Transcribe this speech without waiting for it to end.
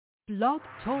Blog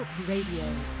Talk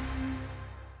Radio.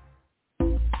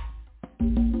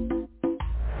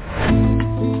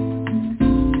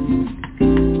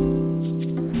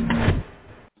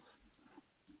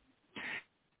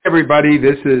 Everybody,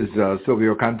 this is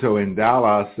Silvio Canto in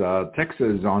Dallas,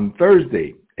 Texas on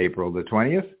Thursday, April the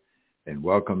 20th, and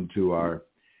welcome to our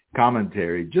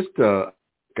commentary. Just a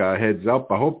heads up,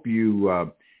 I hope you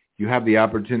have the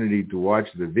opportunity to watch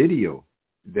the video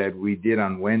that we did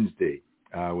on Wednesday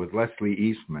with Leslie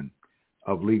Eastman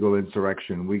of Legal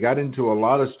Insurrection. We got into a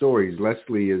lot of stories.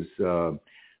 Leslie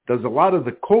does a lot of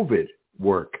the COVID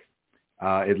work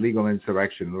at Legal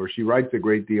Insurrection, where she writes a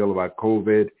great deal about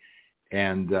COVID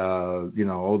and,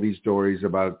 all these stories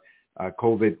about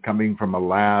COVID coming from a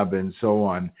lab and so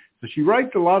on. So she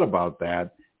writes a lot about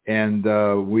that. And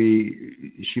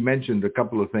she mentioned a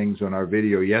couple of things on our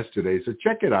video yesterday. So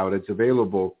check it out. It's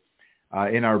available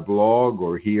in our blog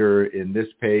or here in this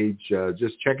page.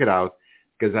 Just check it out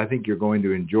because I think you're going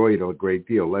to enjoy it a great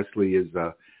deal. Leslie is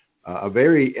a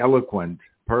very eloquent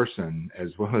person as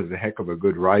well as a heck of a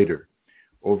good writer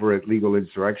over at Legal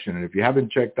Insurrection. And if you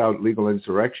haven't checked out Legal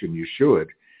Insurrection, you should.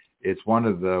 It's one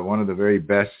of the very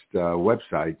best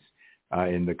websites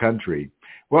in the country.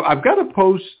 Well, I've got a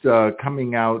post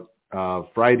coming out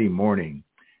Friday morning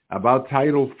about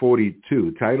Title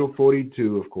 42. Title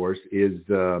 42, of course, is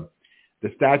the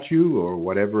statute or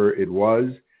whatever it was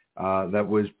that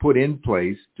was put in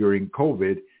place during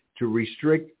COVID to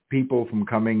restrict people from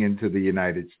coming into the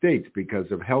United States because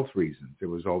of health reasons. It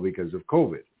was all because of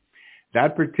COVID.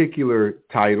 That particular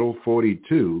Title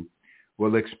 42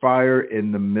 will expire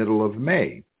in the middle of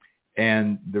May.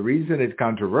 And the reason it's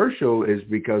controversial is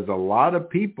because a lot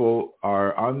of people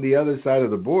are on the other side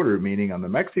of the border, meaning on the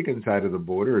Mexican side of the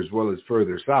border as well as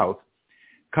further south,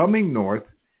 coming north,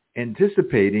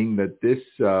 anticipating that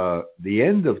the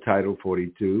end of Title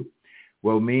 42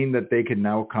 will mean that they can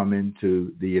now come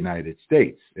into the United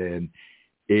States. And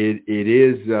it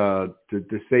is,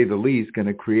 to say the least, going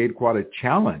to create quite a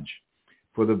challenge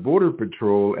for the Border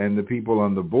Patrol and the people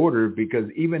on the border, because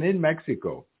even in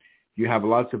Mexico, you have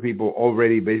lots of people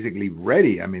already basically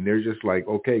ready. I mean, they're just like,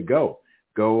 okay, go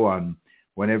on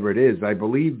whenever it is. I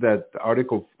believe that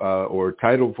Article or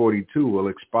Title 42 will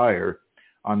expire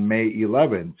on May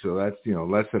 11th. So that's,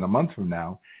 less than a month from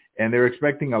now. And they're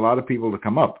expecting a lot of people to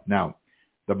come up. Now,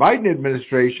 the Biden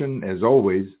administration, as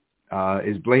always,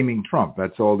 is blaming Trump.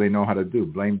 That's all they know how to do.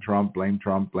 Blame Trump, blame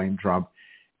Trump, blame Trump.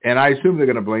 And I assume they're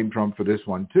going to blame Trump for this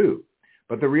one too.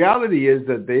 But the reality is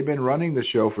that they've been running the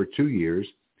show for 2 years.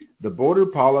 The border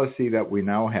policy that we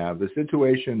now have, the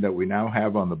situation that we now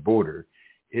have on the border,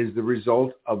 is the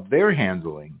result of their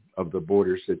handling of the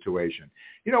border situation.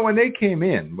 When they came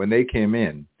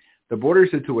in, the border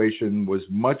situation was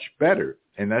much better.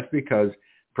 And that's because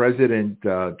President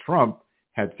Trump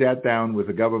had sat down with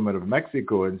the government of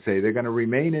Mexico and say they're going to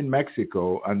remain in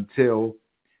Mexico until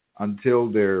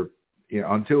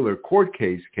their court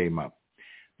case came up.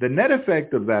 The net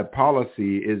effect of that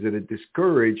policy is that it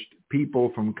discouraged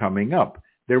people from coming up.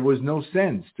 There was no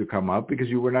sense to come up because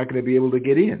you were not going to be able to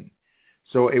get in.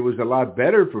 So it was a lot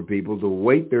better for people to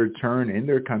wait their turn in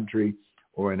their country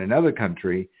or in another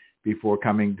country before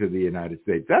coming to the United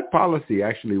States. That policy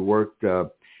actually worked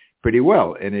pretty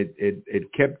well, and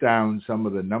it kept down some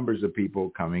of the numbers of people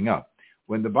coming up.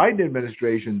 When the Biden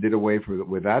administration did away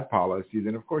with that policy,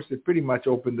 then of course it pretty much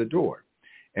opened the door.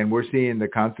 And we're seeing the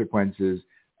consequences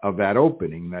of that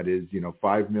opening. That is,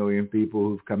 5 million people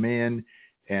who've come in.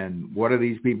 And what are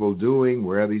these people doing?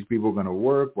 Where are these people going to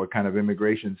work? What kind of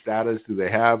immigration status do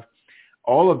they have?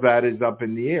 All of that is up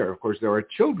in the air. Of course, there are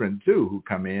children, too, who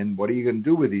come in. What are you going to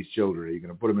do with these children? Are you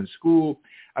going to put them in school?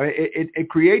 I mean, it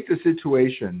creates a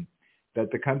situation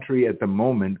that the country at the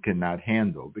moment cannot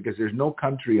handle, because there's no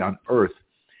country on earth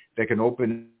that can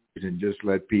open and just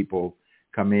let people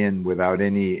come in without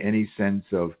any sense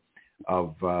of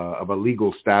a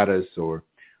legal status or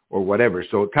whatever.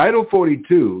 So Title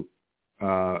 42,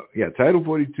 Title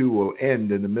 42 will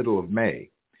end in the middle of May.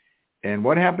 And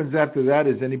what happens after that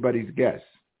is anybody's guess.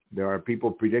 There are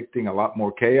people predicting a lot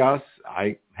more chaos.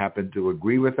 I happen to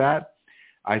agree with that.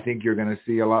 I think you're going to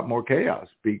see a lot more chaos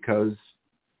because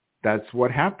that's what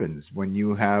happens when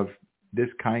you have this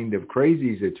kind of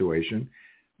crazy situation.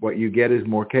 What you get is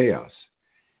more chaos.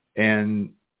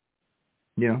 And,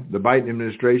 the Biden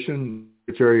administration,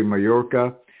 Secretary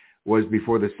Mayorkas, was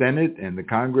before the Senate and the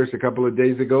Congress a couple of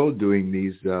days ago doing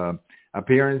these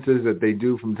appearances that they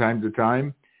do from time to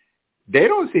time. They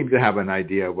don't seem to have an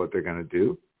idea of what they're going to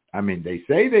do. I mean, they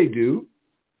say they do,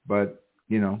 but,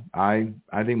 I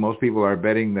think most people are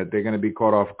betting that they're going to be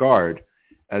caught off guard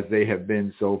as they have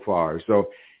been so far. So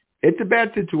It's a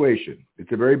bad situation.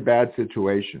 It's a very bad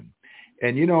situation.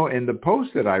 And, in the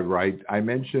post that I write, I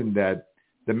mentioned that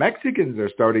the Mexicans are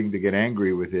starting to get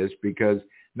angry with this because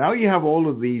now you have all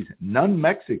of these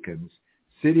non-Mexicans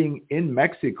sitting in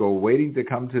Mexico waiting to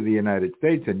come to the United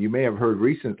States. And you may have heard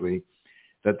recently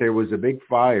that there was a big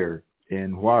fire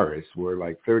in Juarez where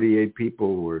like 38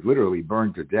 people were literally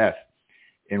burned to death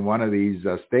in one of these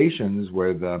stations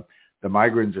where the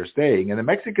migrants are staying. And the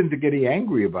Mexicans are getting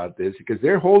angry about this because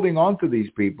they're holding on to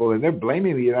these people and they're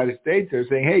blaming the United States. They're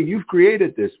saying, hey, you've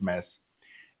created this mess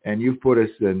and you've put us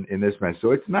in this mess.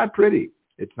 So it's not pretty.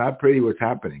 It's not pretty what's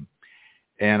happening.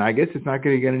 And I guess it's not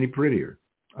going to get any prettier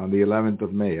on the 11th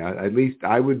of May. At least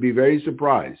I would be very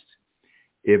surprised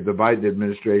if the Biden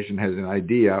administration has an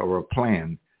idea or a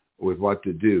plan with what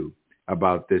to do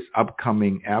about this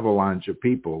upcoming avalanche of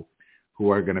people who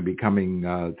are going to be coming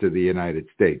to the United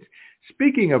States.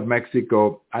 Speaking of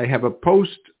Mexico, I have a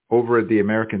post over at the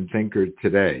American Thinker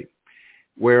today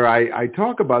where I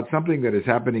talk about something that is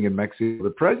happening in Mexico. The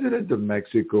president of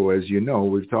Mexico, as you know,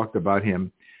 we've talked about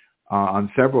him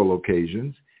on several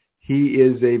occasions. He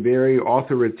is a very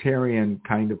authoritarian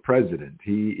kind of president.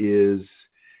 He is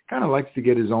kind of likes to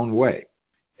get his own way.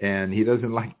 And he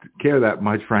doesn't care that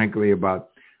much, frankly, about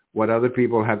what other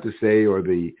people have to say or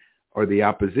the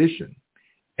opposition.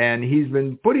 And he's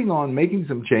been making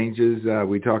some changes.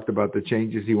 We talked about the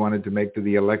changes he wanted to make to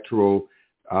the electoral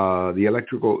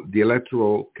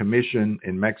commission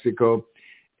in Mexico.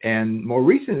 And more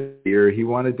recently here, he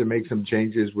wanted to make some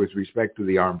changes with respect to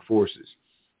the armed forces.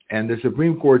 And the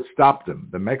Supreme Court stopped him.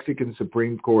 The Mexican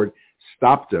Supreme Court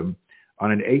stopped him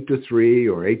on an 8-3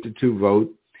 or 8-2 vote.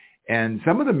 And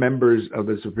some of the members of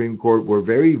the Supreme Court were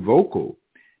very vocal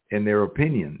in their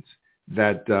opinions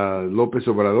that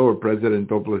Lopez-Obrador, President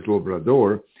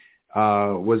Lopez-Obrador,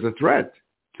 was a threat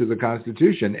to the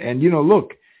Constitution. And,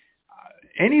 look,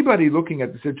 anybody looking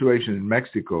at the situation in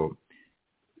Mexico,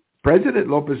 President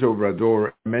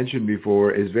Lopez-Obrador, I mentioned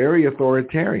before, is very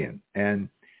authoritarian. And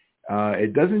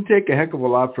it doesn't take a heck of a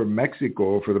lot for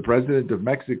Mexico, for the president of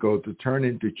Mexico to turn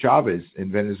into Chavez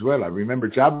in Venezuela. Remember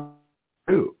Chavez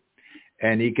too.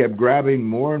 And he kept grabbing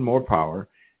more and more power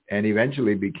and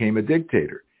eventually became a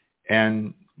dictator.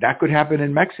 And that could happen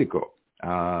in Mexico.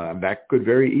 That could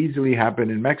very easily happen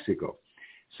in Mexico.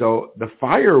 So the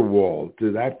firewall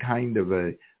to that kind of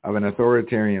an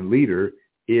authoritarian leader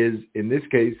is, in this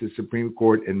case, the Supreme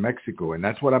Court in Mexico. And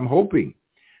that's what I'm hoping,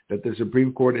 that the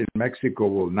Supreme Court in Mexico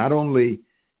will not only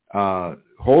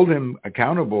hold him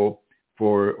accountable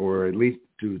for, or at least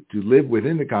to live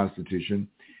within the Constitution,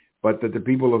 but that the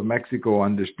people of Mexico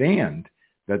understand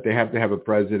that they have to have a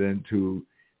president who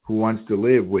wants to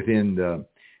live within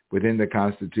the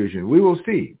Constitution. We will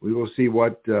see. We will see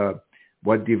what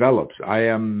develops. I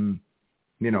don't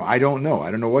know. I don't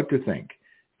know what to think,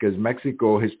 because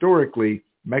Mexico, historically,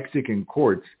 Mexican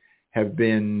courts have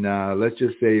been, let's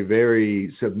just say,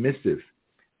 very submissive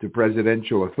to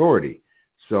presidential authority.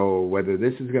 So whether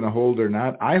this is going to hold or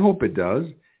not, I hope it does,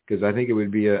 because I think it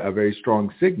would be a very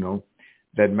strong signal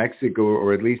that Mexico,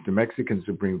 or at least the Mexican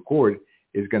Supreme Court,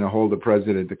 is going to hold the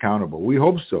president accountable. We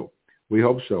hope so.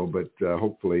 But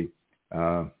hopefully,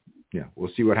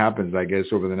 we'll see what happens, I guess,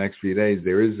 over the next few days.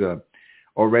 There is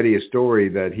already a story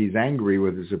that he's angry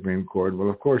with the Supreme Court. Well,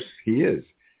 of course he is,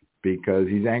 because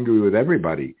he's angry with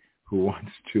everybody who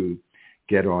wants to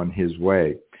get on his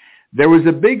way. There was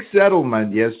a big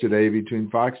settlement yesterday between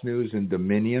Fox News and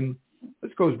Dominion.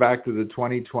 This goes back to the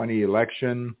 2020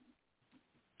 election.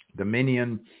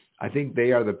 Dominion, I think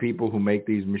they are the people who make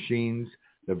these machines,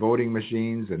 the voting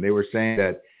machines, and they were saying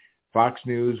that Fox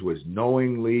News was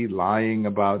knowingly lying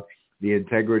about the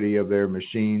integrity of their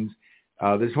machines.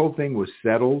 This whole thing was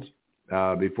settled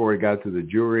before it got to the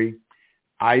jury.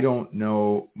 I don't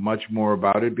know much more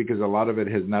about it because a lot of it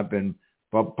has not been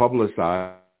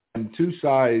publicized. And two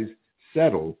sides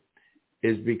settle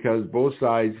is because both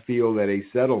sides feel that a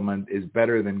settlement is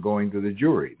better than going to the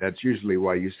jury. That's usually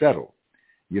why you settle.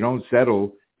 You don't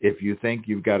settle if you think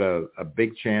you've got a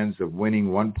big chance of winning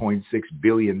 $1.6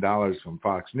 billion from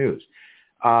Fox News.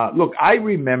 Look, I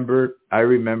remember,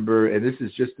 and this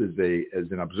is just as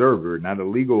an observer, not a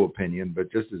legal opinion,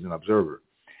 but just as an observer.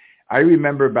 I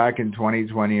remember back in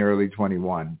 2020, early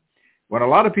 21, when a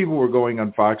lot of people were going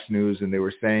on Fox News and they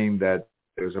were saying that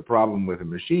there was a problem with the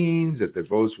machines, that the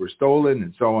votes were stolen,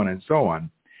 and so on and so on.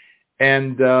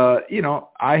 And,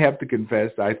 I have to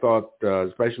confess, I thought,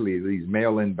 especially these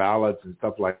mail-in ballots and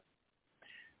stuff like that,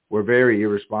 were very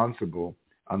irresponsible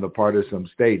on the part of some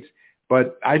states.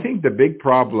 But I think the big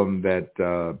problem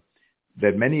that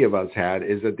many of us had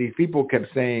is that these people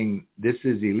kept saying, this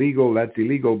is illegal, that's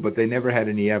illegal, but they never had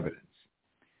any evidence.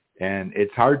 And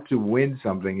it's hard to win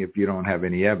something if you don't have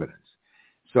any evidence.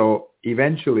 So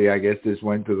eventually, I guess this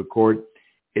went to the court.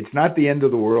 It's not the end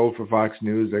of the world for Fox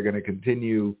News. They're going to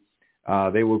continue.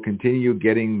 They will continue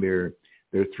getting their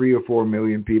 3 or 4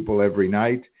 million people every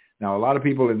night. Now, a lot of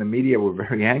people in the media were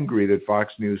very angry that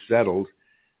Fox News settled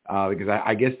because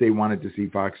I guess they wanted to see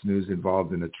Fox News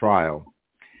involved in a trial.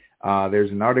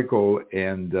 There's an article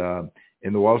in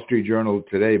the Wall Street Journal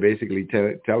today basically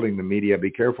telling the media,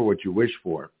 be careful what you wish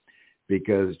for,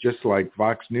 because just like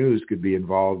Fox News could be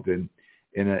involved in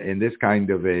this kind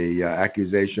of a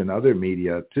accusation, other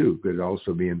media too could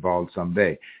also be involved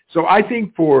someday. So I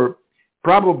think for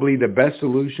probably the best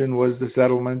solution was the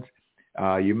settlement.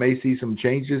 You may see some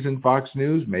changes in Fox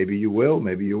News. Maybe you will,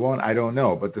 maybe you won't. I don't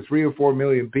know. But the 3 or 4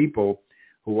 million people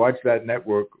who watch that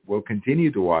network will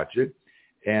continue to watch it.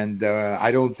 And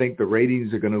I don't think the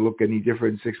ratings are going to look any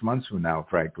different 6 months from now,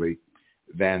 frankly,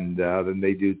 than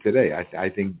they do today. I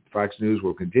think Fox News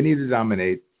will continue to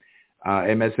dominate.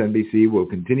 MSNBC will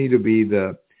continue to be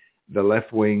the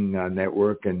left-wing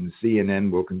network, and CNN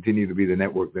will continue to be the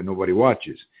network that nobody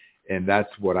watches. And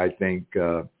that's what I think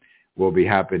will be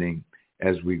happening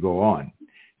as we go on.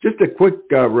 Just a quick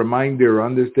reminder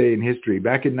on this day in history.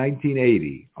 Back in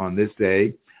 1980, on this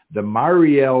day, the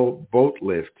Mariel boat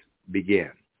lift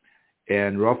began.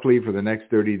 And roughly for the next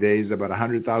 30 days, about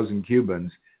 100,000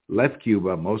 Cubans left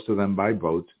Cuba, most of them by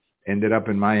boat, ended up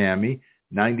in Miami.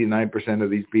 99% of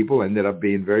these people ended up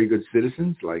being very good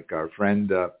citizens, like our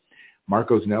friend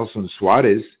Marcos Nelson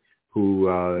Suarez,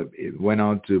 who went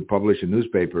on to publish a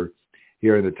newspaper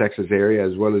here in the Texas area,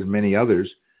 as well as many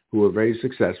others who were very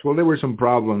successful. There were some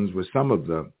problems with some of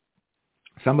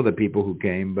the people who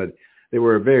came, but they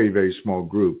were a very, very small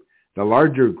group. The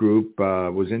larger group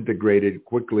was integrated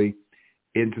quickly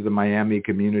into the Miami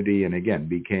community and, again,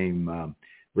 became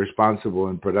responsible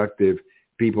and productive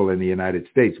people in the United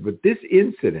States. But this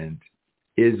incident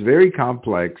is very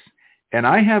complex, and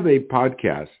I have a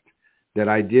podcast that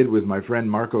I did with my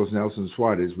friend Marcos Nelson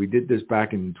Suarez. We did this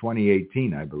back in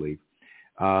 2018, I believe,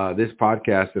 this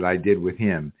podcast that I did with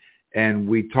him. And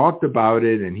we talked about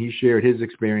it, and he shared his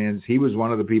experience. He was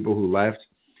one of the people who left,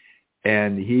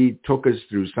 and he took us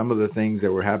through some of the things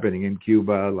that were happening in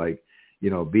Cuba, like,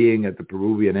 being at the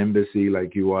Peruvian embassy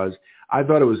like he was. I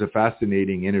thought it was a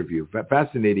fascinating interview,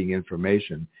 fascinating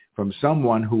information from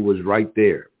someone who was right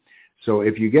there. So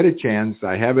if you get a chance,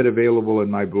 I have it available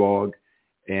in my blog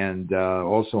and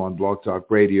also on Blog Talk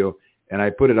Radio, and I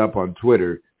put it up on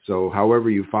Twitter. So however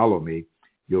you follow me,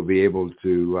 you'll be able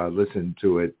to listen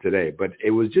to it today. But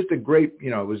it was just a great,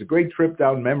 it was a great trip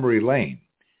down memory lane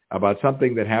about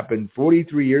something that happened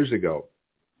 43 years ago,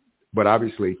 but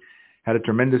obviously had a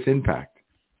tremendous impact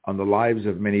on the lives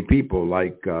of many people,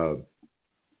 like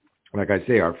I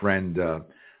say, our friend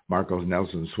Marcos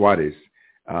Nelson Suarez,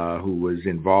 who was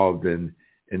involved in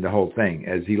the whole thing.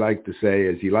 As he likes to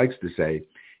say,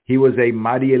 he was a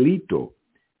Marielito,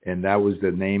 and that was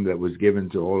the name that was given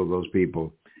to all of those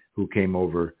people who came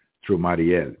over through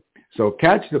Mariel. So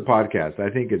catch the podcast. I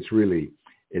think it's really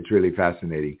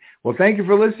fascinating. Well, thank you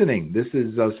for listening. This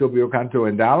is Silvio Canto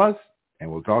in Dallas,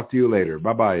 and we'll talk to you later.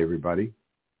 Bye-bye, everybody.